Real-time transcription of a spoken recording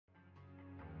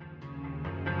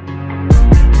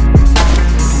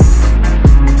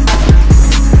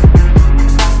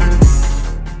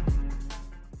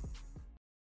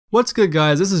What's good,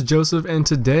 guys? This is Joseph, and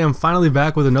today I'm finally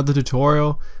back with another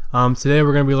tutorial. Today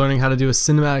we're going to be learning how to do a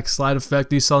cinematic slide effect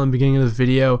that you saw in the beginning of the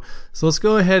video. So let's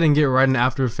go ahead and get right into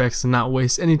After Effects and not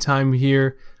waste any time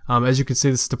here. As you can see,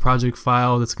 this is the project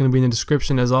file that's going to be in the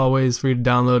description as always for you to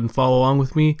download and follow along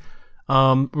with me.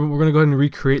 We're going to go ahead and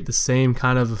recreate the same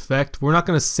kind of effect. We're not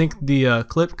going to sync the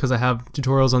clip because I have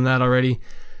tutorials on that already,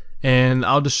 and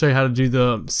I'll just show you how to do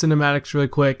the cinematics really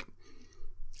quick,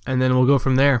 and then we'll go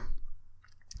from there.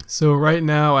 So right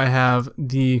now I have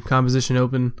the composition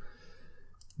open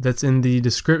that's in the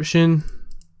description,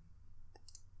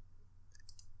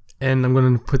 and I'm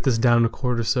going to put this down a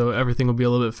quarter so everything will be a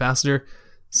little bit faster.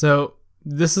 So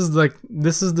this is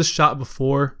the shot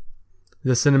before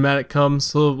the cinematic comes.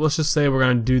 So let's just say we're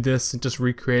going to do this and just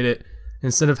recreate it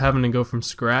instead of having to go from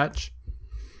scratch.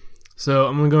 So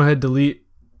I'm going to go ahead and delete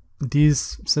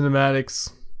these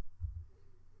cinematics.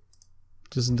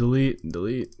 Just delete, and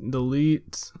then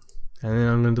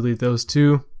I'm going to delete those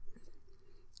too.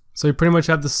 So you pretty much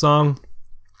have the song,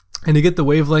 and to get the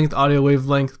wavelength, audio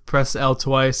wavelength, press L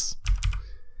twice,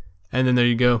 and then there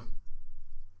you go.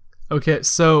 Okay,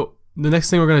 so the next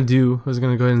thing we're going to do is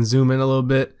going to go ahead and zoom in a little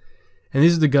bit, and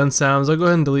these are the gun sounds. I'll go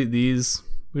ahead and delete these.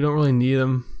 We don't really need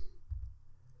them.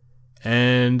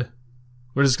 And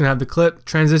we're just going to have the clip,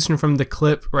 transition from the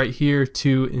clip right here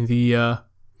to the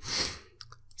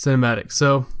cinematic.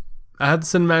 So I have the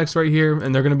cinematics right here,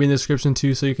 and they're going to be in the description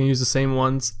too, so you can use the same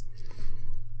ones.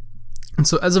 And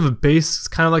so as of a base, it's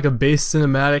kind of like a base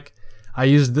cinematic. I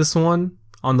used this one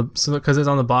on the because it's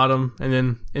on the bottom and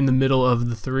then in the middle of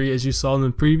the three, as you saw in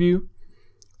the preview.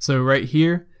 So right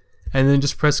here, and then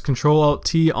just press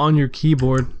Ctrl-Alt-T on your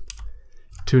keyboard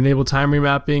to enable time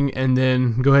remapping, and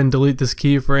then go ahead and delete this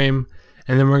keyframe.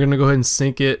 And then we're going to go ahead and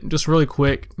sync it just really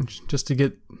quick, just to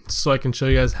get so I can show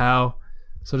you guys how.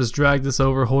 So just drag this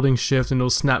over holding shift, and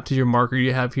it'll snap to your marker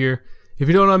you have here. If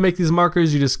you don't want to make these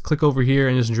markers, you just click over here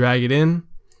and just drag it in.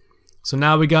 So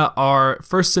now we got our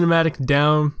first cinematic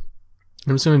down.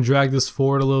 I'm just going to drag this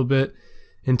forward a little bit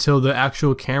until the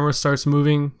actual camera starts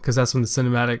moving, because that's when the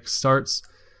cinematic starts.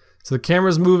 So the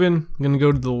camera's moving. I'm going to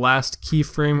go to the last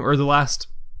keyframe, or the last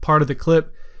part of the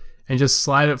clip, and just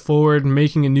slide it forward,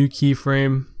 making a new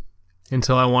keyframe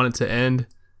until I want it to end.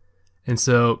 And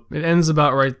so it ends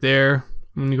about right there.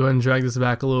 I'm going to go ahead and drag this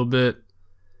back a little bit.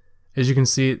 As you can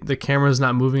see, the camera is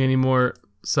not moving anymore,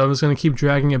 so I'm just going to keep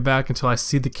dragging it back until I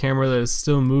see the camera that is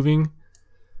still moving.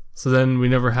 So then we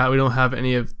don't have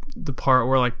any of the part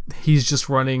where like he's just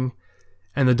running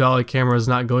and the dolly camera is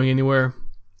not going anywhere,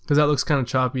 because that looks kind of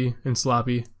choppy and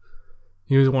sloppy.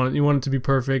 You want it to be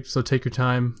perfect, so take your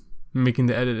time making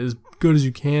the edit as good as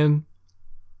you can.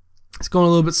 It's going a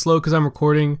little bit slow because I'm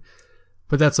recording,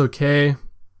 but that's okay.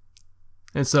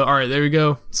 And so, alright, there we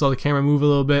go. Saw the camera move a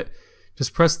little bit.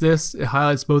 Just press this. It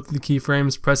highlights both of the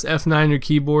keyframes. Press F9 on your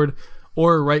keyboard,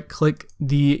 or right click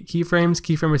the keyframes,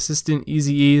 keyframe assistant,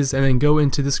 easy ease, and then go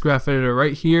into this graph editor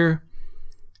right here.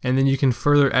 And then you can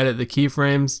further edit the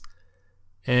keyframes.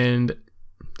 And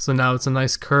so now it's a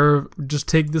nice curve. Just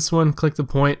take this one, click the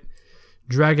point,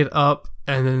 drag it up,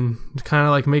 and then kind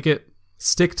of like make it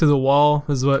stick to the wall,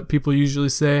 is what people usually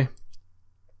say.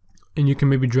 And you can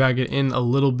maybe drag it in a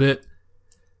little bit.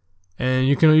 And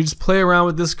you just play around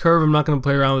with this curve. I'm not going to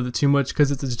play around with it too much because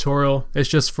it's a tutorial. It's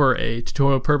just for a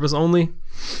tutorial purpose only.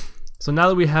 So now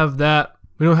that we have that,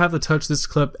 we don't have to touch this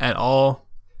clip at all.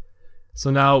 So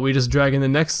now we just drag in the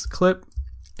next clip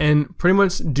and pretty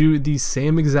much do the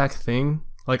same exact thing.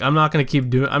 Like I'm not going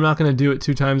to do it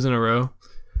 2 times in a row,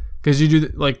 because you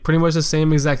do like pretty much the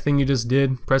same exact thing you just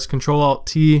did. Press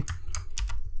Ctrl-Alt-T,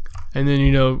 and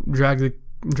then drag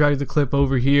the clip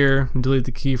over here and delete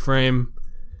the keyframe.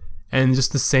 And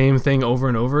just the same thing over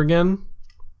and over again.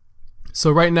 So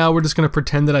right now we're just going to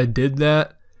pretend that I did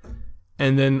that,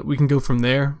 and then we can go from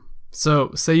there.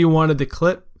 So say you wanted the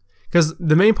clip, because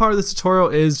the main part of this tutorial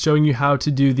is showing you how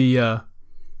to do the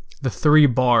 3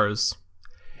 bars.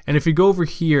 And if you go over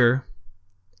here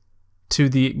to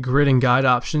the grid and guide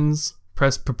options,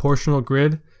 press proportional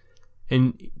grid,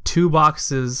 and 2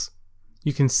 boxes,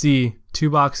 you can see 2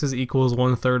 boxes equals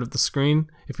 1/3 of the screen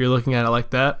if you're looking at it like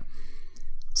that.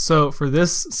 So for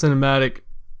this cinematic,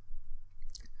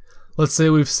 let's say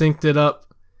we've synced it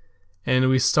up and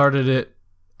we started it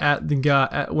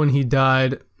at when he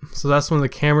died. So that's when the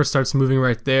camera starts moving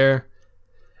right there.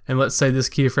 And let's say this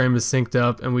keyframe is synced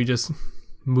up and we just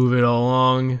move it all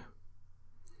along.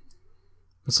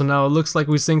 So now it looks like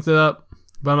we synced it up,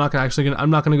 but I'm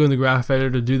not gonna go in the graph editor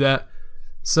to do that.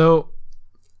 So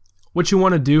what you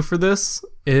want to do for this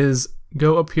is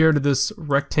go up here to this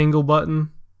rectangle button,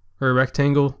 or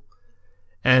rectangle,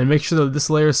 and make sure that this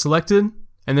layer is selected,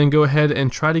 and then go ahead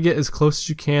and try to get as close as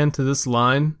you can to this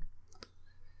line.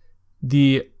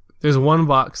 There's one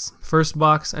box, first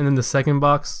box, and then the second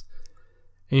box,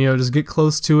 and just get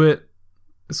close to it,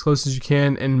 as close as you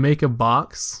can, and make a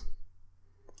box.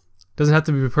 Doesn't have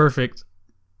to be perfect.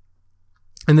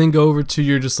 And then go over to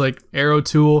your just like arrow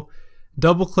tool,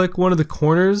 double click one of the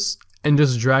corners, and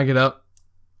just drag it up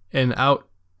and out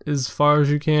as far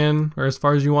as you can, or as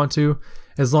far as you want to,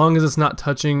 as long as it's not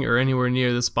touching or anywhere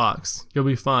near this box. You'll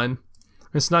be fine.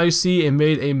 And so now you see it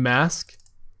made a mask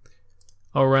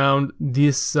around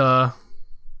this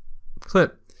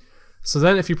clip. So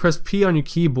then if you press P on your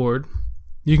keyboard,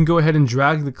 you can go ahead and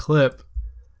drag the clip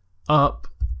up.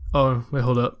 Oh, wait,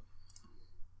 hold up.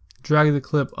 Drag the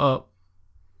clip up.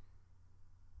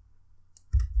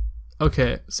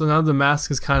 Okay, so now the mask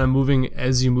is kind of moving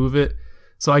as you move it.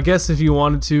 So I guess if you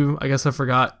wanted to, I guess I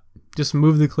forgot, just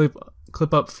move the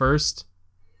clip up first,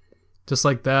 just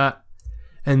like that,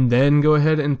 and then go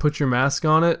ahead and put your mask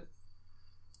on it.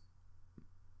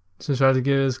 So try to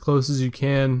get it as close as you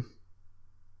can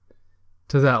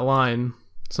to that line.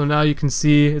 So now you can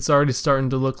see it's already starting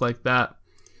to look like that.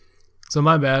 So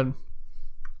my bad.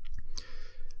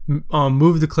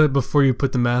 Move the clip before you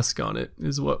put the mask on it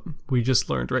is what we just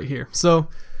learned right here. So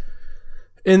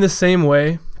in the same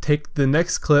way, take the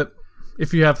next clip.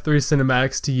 If you have 3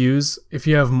 cinematics to use, if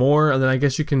you have more, then I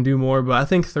guess you can do more, but I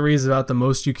think 3 is about the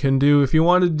most you can do. If you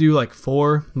wanted to do like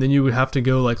 4, then you would have to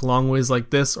go like long ways like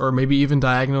this, or maybe even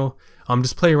diagonal.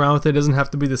 Just play around with it. It doesn't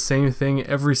have to be the same thing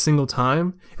every single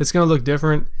time. It's gonna look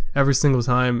different every single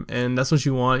time, and that's what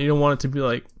you want. You don't want it to be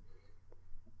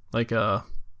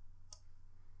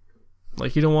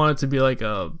you don't want it to be like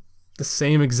the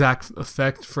same exact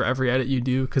effect for every edit you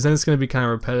do, because then it's going to be kind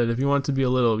of repetitive. You want it to be a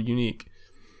little unique.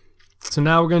 So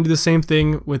now we're going to do the same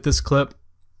thing with this clip.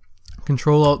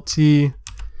 Control-Alt-T,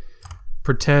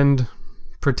 pretend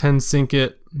sync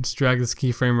it. Just drag this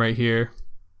keyframe right here,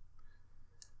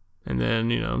 and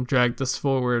then drag this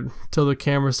forward till the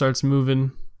camera starts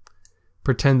moving.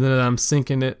 Pretend that I'm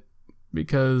syncing it,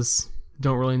 because you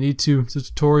don't really need to. It's a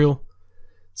tutorial.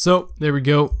 So there we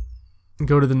go.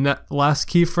 Go to the last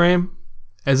keyframe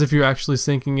as if you're actually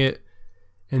syncing it,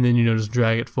 and then just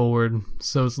drag it forward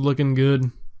so it's looking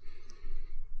good.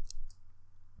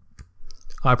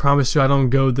 I promise you I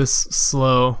don't go this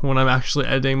slow when I'm actually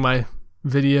editing my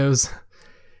videos.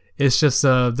 It's just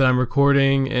that I'm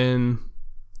recording and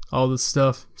all this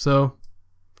stuff, so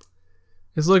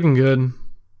it's looking good,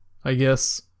 I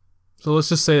guess. So let's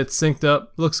just say it's synced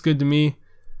up. Looks good to me.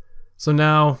 So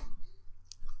now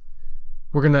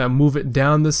we're gonna move it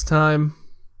down this time,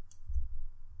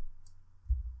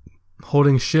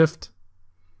 holding shift.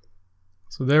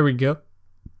 So there we go.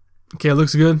 Okay, it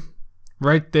looks good.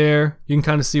 Right there, you can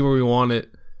kind of see where we want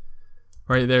it.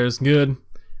 Right there is good.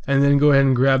 And then go ahead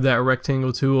and grab that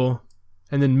rectangle tool,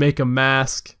 and then make a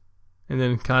mask, and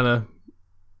then kind of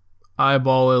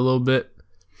eyeball it a little bit.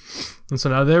 And so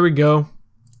now there we go.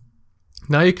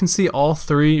 Now you can see all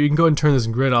 3. You can go ahead and turn this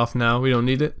grid off now. We don't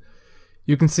need it.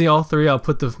 You can see all 3. I'll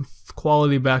put the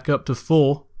quality back up to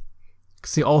full. You can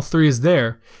see all 3 is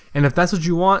there. And if that's what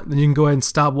you want, then you can go ahead and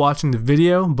stop watching the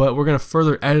video, but we're going to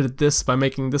further edit this by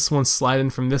making this one slide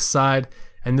in from this side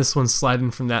and this one slide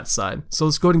in from that side. So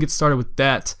let's go ahead and get started with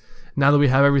that now that we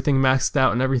have everything maxed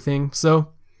out and everything.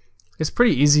 So it's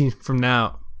pretty easy from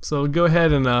now. So go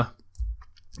ahead and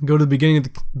go to the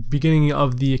beginning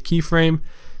of the keyframe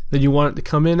that you want it to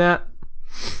come in at,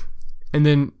 and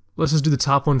then let's just do the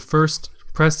top one first.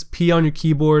 Press P on your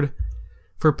keyboard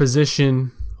for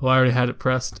position. Well, I already had it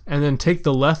pressed. And then take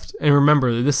the left, and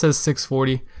remember this says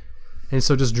 640, and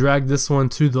so just drag this one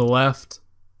to the left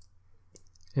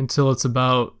until it's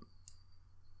about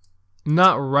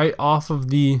not right off of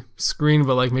the screen,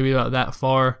 but like maybe about that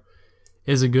far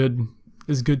is good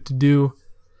to do.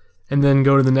 And then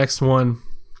go to the next one,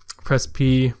 press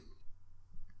P,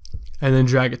 and then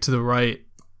drag it to the right.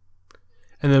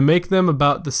 And then make them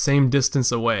about the same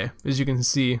distance away. As you can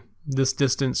see, this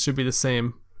distance should be the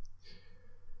same.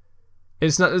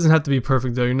 It doesn't have to be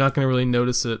perfect though. You're not going to really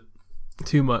notice it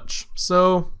too much.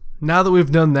 So now that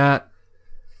we've done that,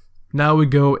 now we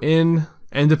go in,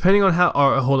 and depending on how,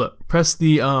 hold up, press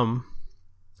the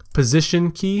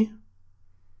position key,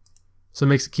 so it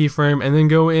makes a keyframe, and then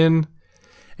go in,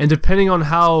 and depending on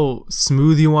how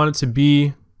smooth you want it to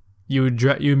be, you would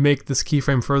make this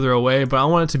keyframe further away, but I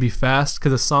want it to be fast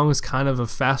because the song is kind of a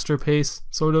faster pace,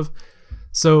 sort of.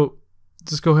 So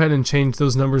just go ahead and change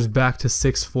those numbers back to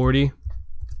 640,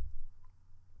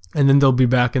 and then they'll be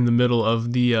back in the middle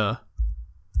of the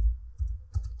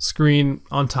screen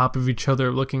on top of each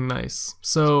other, looking nice.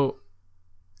 So,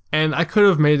 and I could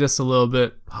have made this a little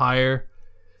bit higher,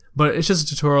 But it's just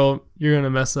a tutorial. You're gonna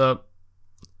mess up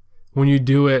when you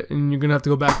do it, and you're gonna have to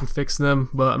go back and fix them.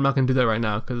 But I'm not gonna do that right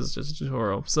now because it's just a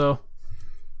tutorial. So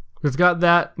we've got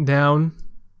that down.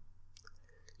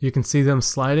 You can see them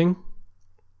sliding.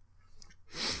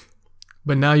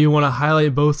 But now you want to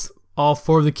highlight all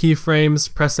 4 of the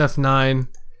keyframes, press F9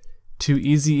 to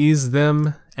easy ease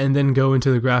them, and then go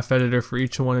into the graph editor for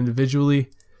each one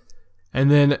individually. And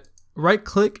then right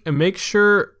click and make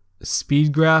sure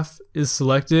speed graph is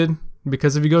selected,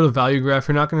 because if you go to value graph,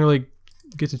 you're not going to really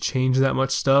get to change that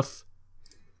much stuff.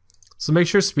 So make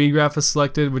sure speed graph is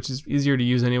selected, which is easier to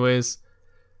use anyways.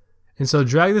 And so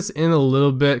drag this in a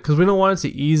little bit because we don't want it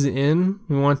to ease in.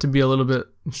 We want it to be a little bit,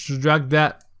 drag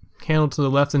that handle to the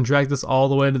left and drag this all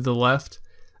the way to the left.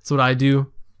 That's what I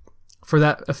do for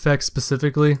that effect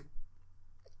specifically.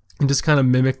 And just kind of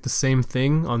mimic the same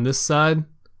thing on this side.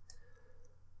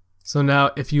 So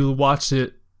now if you watch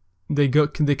it, they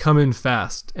come in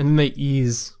fast and then they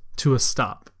ease to a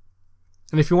stop.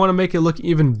 And if you want to make it look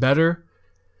even better,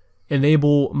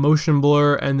 enable motion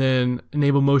blur and then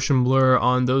enable motion blur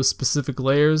on those specific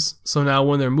layers. So now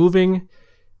when they're moving,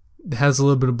 it has a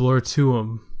little bit of blur to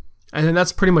them. And then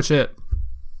that's pretty much it.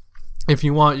 If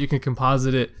you want, you can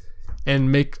composite it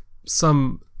and make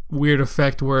some weird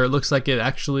effect where it looks like it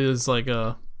actually is like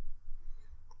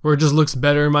where it just looks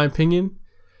better in my opinion.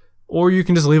 Or you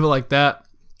can just leave it like that.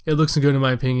 It looks good in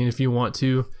my opinion if you want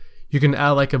to. You can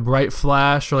add like a bright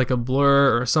flash or like a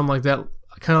blur or something like that.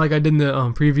 Kind of like I did in the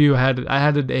preview.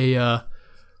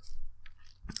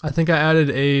 I think I added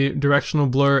a directional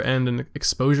blur and an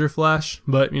exposure flash,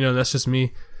 but you know, that's just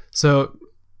me. So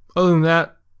other than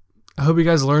that, I hope you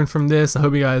guys learned from this. I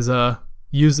hope you guys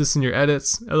use this in your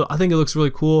edits. I think it looks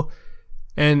really cool.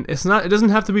 And it doesn't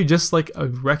have to be just like a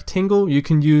rectangle. You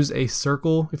can use a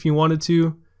circle if you wanted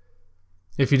to.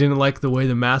 If you didn't like the way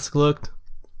the mask looked,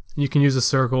 you can use a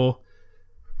circle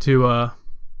to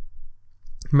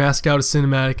mask out a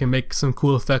cinematic and make some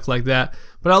cool effect like that.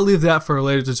 But I'll leave that for a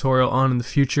later tutorial on in the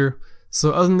future.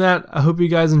 So other than that, I hope you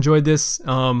guys enjoyed this.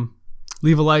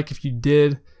 Leave a like if you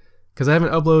did, because I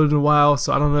haven't uploaded in a while,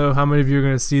 so I don't know how many of you are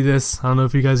going to see this. I don't know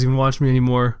if you guys even watch me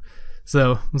anymore.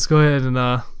 So let's go ahead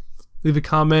and leave a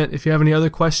comment if you have any other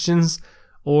questions,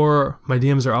 or my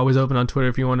DMs are always open on Twitter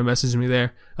if you want to message me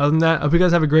there. Other than that, I hope you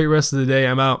guys have a great rest of the day.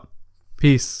 I'm out.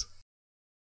 Peace.